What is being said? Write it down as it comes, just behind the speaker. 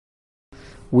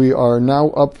We are now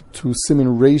up to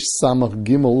Siman Reish Samach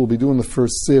Gimel. We'll be doing the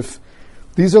first Seif.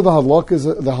 These are the halachas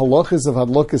of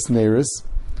Hadlakas Neiris.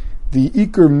 The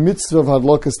Iker mitzvah of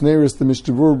Hadlakas Neiris, the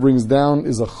Mishnah Berurah brings down,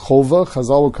 is a chova,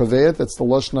 chazal kaveyet. That's the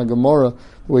Lashon Gemara,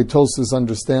 the way Tosfos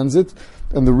understands it.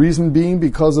 And the reason being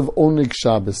because of Onik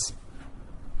Shabbos.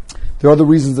 There are other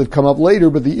reasons that come up later,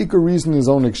 but the Iker reason is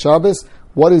Onik Shabbos.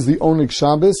 What is the Onik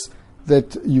Shabbos?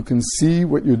 That you can see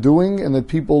what you're doing and that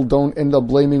people don't end up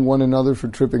blaming one another for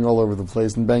tripping all over the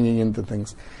place and banging into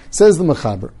things. Says the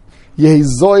Mechaber, Yehi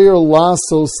zoyer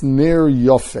lasos ner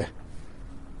yofe.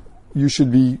 You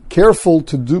should be careful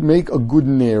to make a good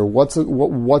ner. What's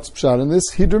pshat in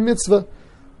this? Hidr mitzvah.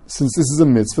 Since this is a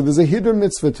mitzvah, there's a hidr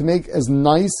mitzvah to make as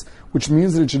nice, which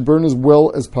means that it should burn as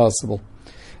well as possible.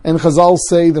 And Chazal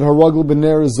say that haragl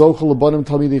b'ner zochel abanim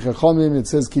talmidei chachamim. It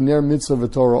says ki ner mitzvah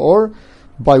v'torah or.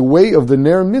 By way of the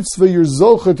ner mitzvah, you're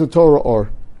zocher to Torah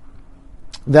or.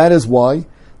 That is why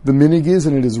the minig is,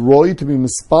 and it is roy to be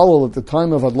mispalel at the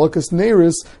time of Hadlakas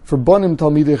Neiris for banim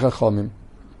talmidei chachamim.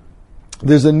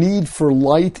 There's a need for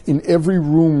light in every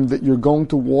room that you're going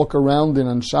to walk around in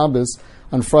on Shabbos,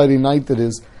 on Friday night that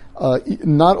is,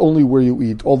 not only where you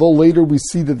eat. Although later we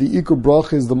see that the Iker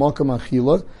Bracha is the Makam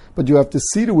Achila, but you have to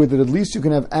see to it that at least you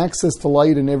can have access to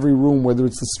light in every room, whether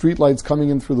it's the street lights coming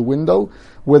in through the window,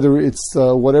 whether it's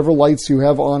whatever lights you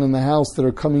have on in the house that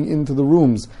are coming into the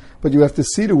rooms. But you have to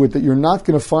see to it that you're not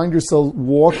going to find yourself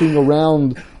walking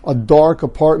around a dark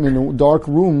apartment or dark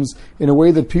rooms in a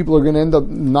way that people are going to end up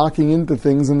knocking into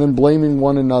things and then blaming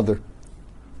one another.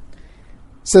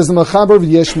 Says the Mechaber,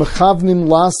 V'yesh mechavnim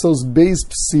lasos beis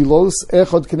psilos,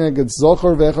 echad keneged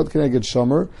zocher ve'echad keneged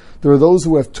shomer. There are those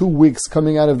who have two wicks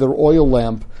coming out of their oil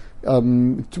lamp,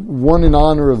 one in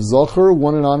honor of zocher,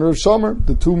 one in honor of shomer,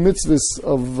 the two mitzvahs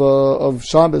of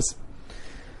Shabbos.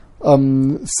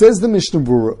 Says the Mishnah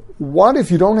Berurah, what if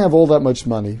you don't have all that much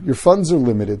money? Your funds are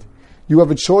limited. You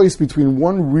have a choice between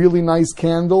one really nice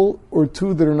candle or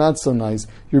two that are not so nice.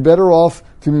 You're better off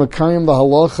to makayim the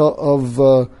halacha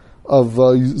of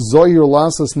Zoyer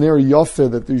Lasas Ner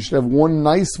Yofe, that you should have one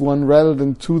nice one rather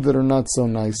than two that are not so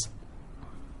nice.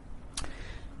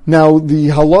 Now, the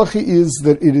halacha is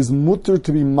that it is mutter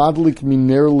to be madlik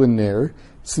miner l'ner,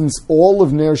 since all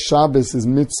of Ner Shabbos is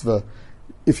mitzvah.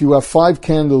 If you have 5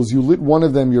 candles, you lit one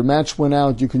of them, your match went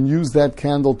out, you can use that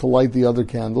candle to light the other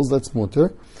candles, that's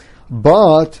mutter.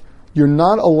 But you're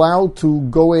not allowed to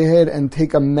go ahead and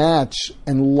take a match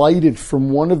and light it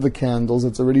from one of the candles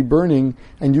that's already burning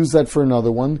and use that for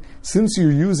another one. Since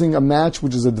you're using a match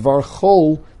which is a dvar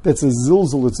chol, that's a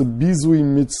zilzul, it's a bizui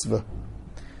mitzvah.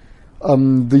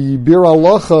 The Bir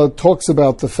Halacha talks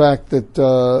about the fact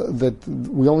that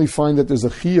we only find that there's a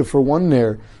chiyah for one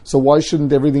ner, so why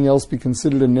shouldn't everything else be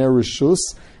considered a ner rishus?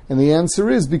 And the answer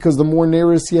is because the more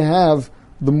neris you have,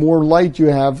 the more light you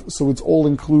have, so it's all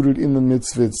included in the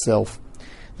mitzvah itself.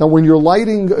 Now, when you're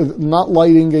not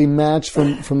lighting a match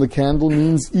from the candle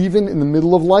means even in the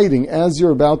middle of lighting, as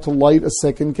you're about to light a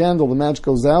second candle, the match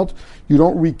goes out, you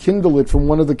don't rekindle it from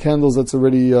one of the candles that's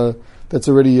already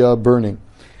burning.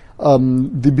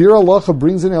 The Bir Halacha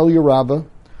brings in Eliyah Rabbah,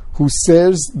 who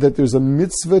says that there's a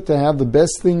mitzvah to have, the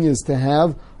best thing is to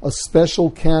have a special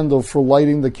candle for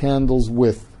lighting the candles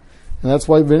with. And that's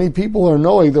why many people are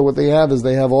knowing that what they have is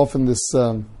they have often this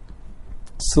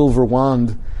silver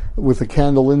wand with a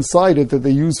candle inside it that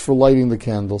they use for lighting the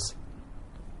candles.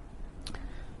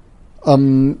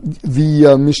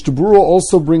 The Mishnah Berurah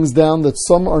also brings down that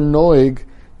some are noeg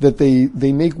that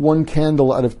they make one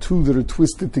candle out of 2 that are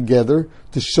twisted together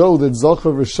to show that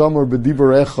Zocher v'Shamar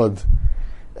b'dibar echad.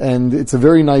 And it's a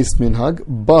very nice minhag,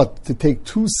 but to take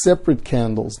 2 separate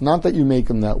candles, not that you make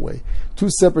them that way, 2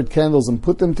 separate candles and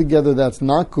put them together, that's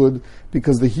not good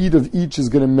because the heat of each is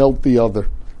going to melt the other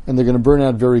and they're going to burn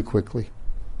out very quickly.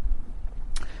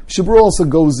 Shabur also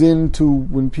goes into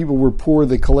when people were poor,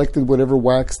 they collected whatever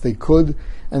wax they could,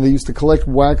 and they used to collect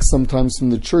wax sometimes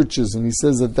from the churches, and he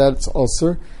says that that's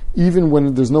usher. Even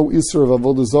when there's no isser of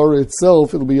avodah zarah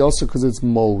itself, it'll be usher because it's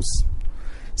mos.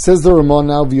 Says the Ramah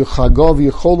now, v'yuchagav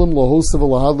v'yicholim lohosav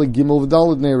lahadlik gimel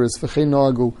v'dalet neris v'chein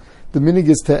noagu. The minig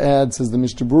is to add, says the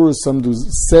Mishnah Berurah, some do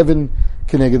 7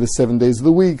 keneged the 7 days of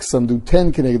the week, some do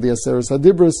 10 keneged the aseres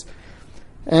hadibros.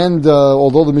 And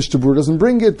although the Mishnah Berurah doesn't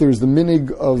bring it, there's the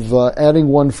minig of adding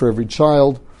one for every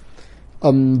child.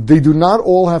 They do not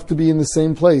all have to be in the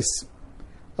same place.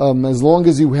 As long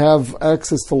as you have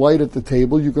access to light at the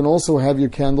table, you can also have your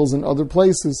candles in other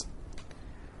places.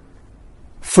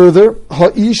 Further,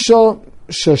 ha'isha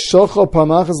sheshocha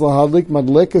pamachas lahadlik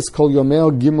madlekes kol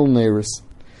yomea gimel neris.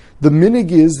 The minig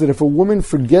is that if a woman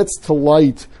forgets to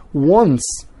light once,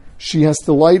 she has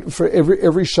to light for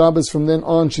every Shabbos from then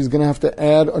on. She's going to have to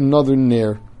add another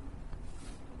ner.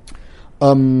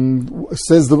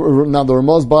 Says the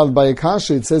Ramaz bothered by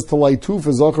Akasha. It says to light two for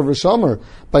Zocher v'Shamar.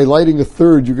 By lighting a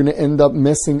third, you're going to end up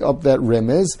messing up that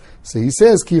remez. So he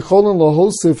says Ki cholen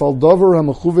lahosif al davar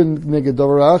hamachuven neged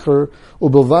davar acher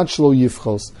ubelvat shlo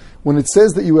yifchos. When it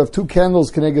says that you have two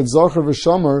candles keneged Zocher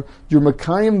v'Shamar, you're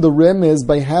makayim the remez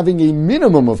by having a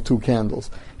minimum of two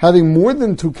candles. Having more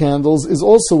than two candles is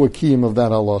also a kiyum of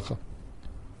that halacha.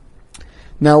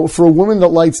 Now, for a woman that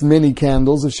lights many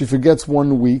candles, if she forgets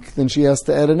one week, then she has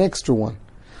to add an extra one.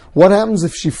 What happens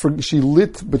if she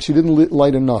lit, but she didn't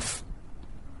light enough?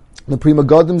 The Prima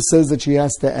Gadim says that she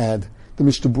has to add. The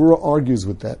Mishtabura argues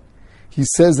with that. He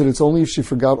says that it's only if she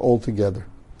forgot altogether.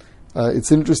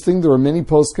 It's interesting, there are many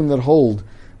poskim that hold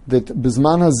that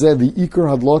Bizman Hazeh, the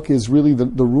Iker Hadlok, is really the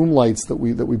room lights that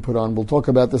we put on. We'll talk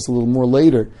about this a little more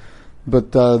later.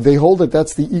 But they hold that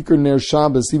that's the Iker Ner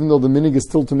Shabbos, even though the minig is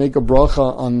still to make a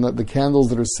bracha on the candles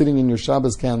that are sitting in your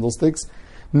Shabbos candlesticks.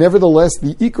 Nevertheless,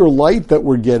 the Iker light that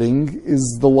we're getting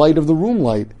is the light of the room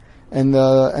light. And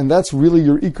that's really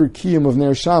your Iker Kiyum of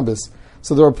Ner Shabbos.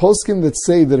 So there are poskim that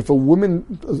say that if a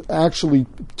woman actually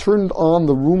turned on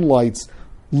the room lights,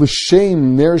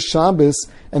 l'shem Ner Shabbos,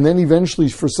 and then eventually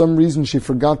for some reason she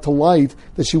forgot to light,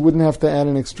 that she wouldn't have to add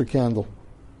an extra candle.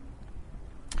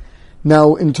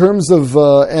 Now, in terms of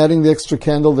adding the extra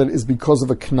candle that is because of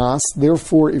a knas,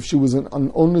 therefore, if she was an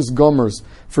onus gomers,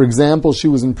 for example, she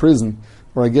was in prison,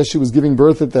 or I guess she was giving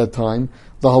birth at that time,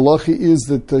 the halacha is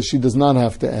that she does not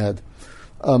have to add.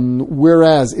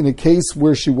 Whereas, in a case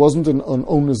where she wasn't an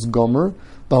onus gomer,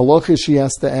 the halacha is she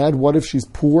has to add. What if she's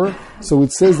poor? So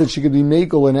it says that she could be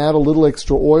makel and add a little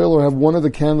extra oil, or have one of the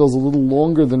candles a little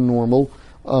longer than normal,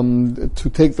 to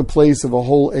take the place of a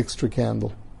whole extra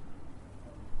candle.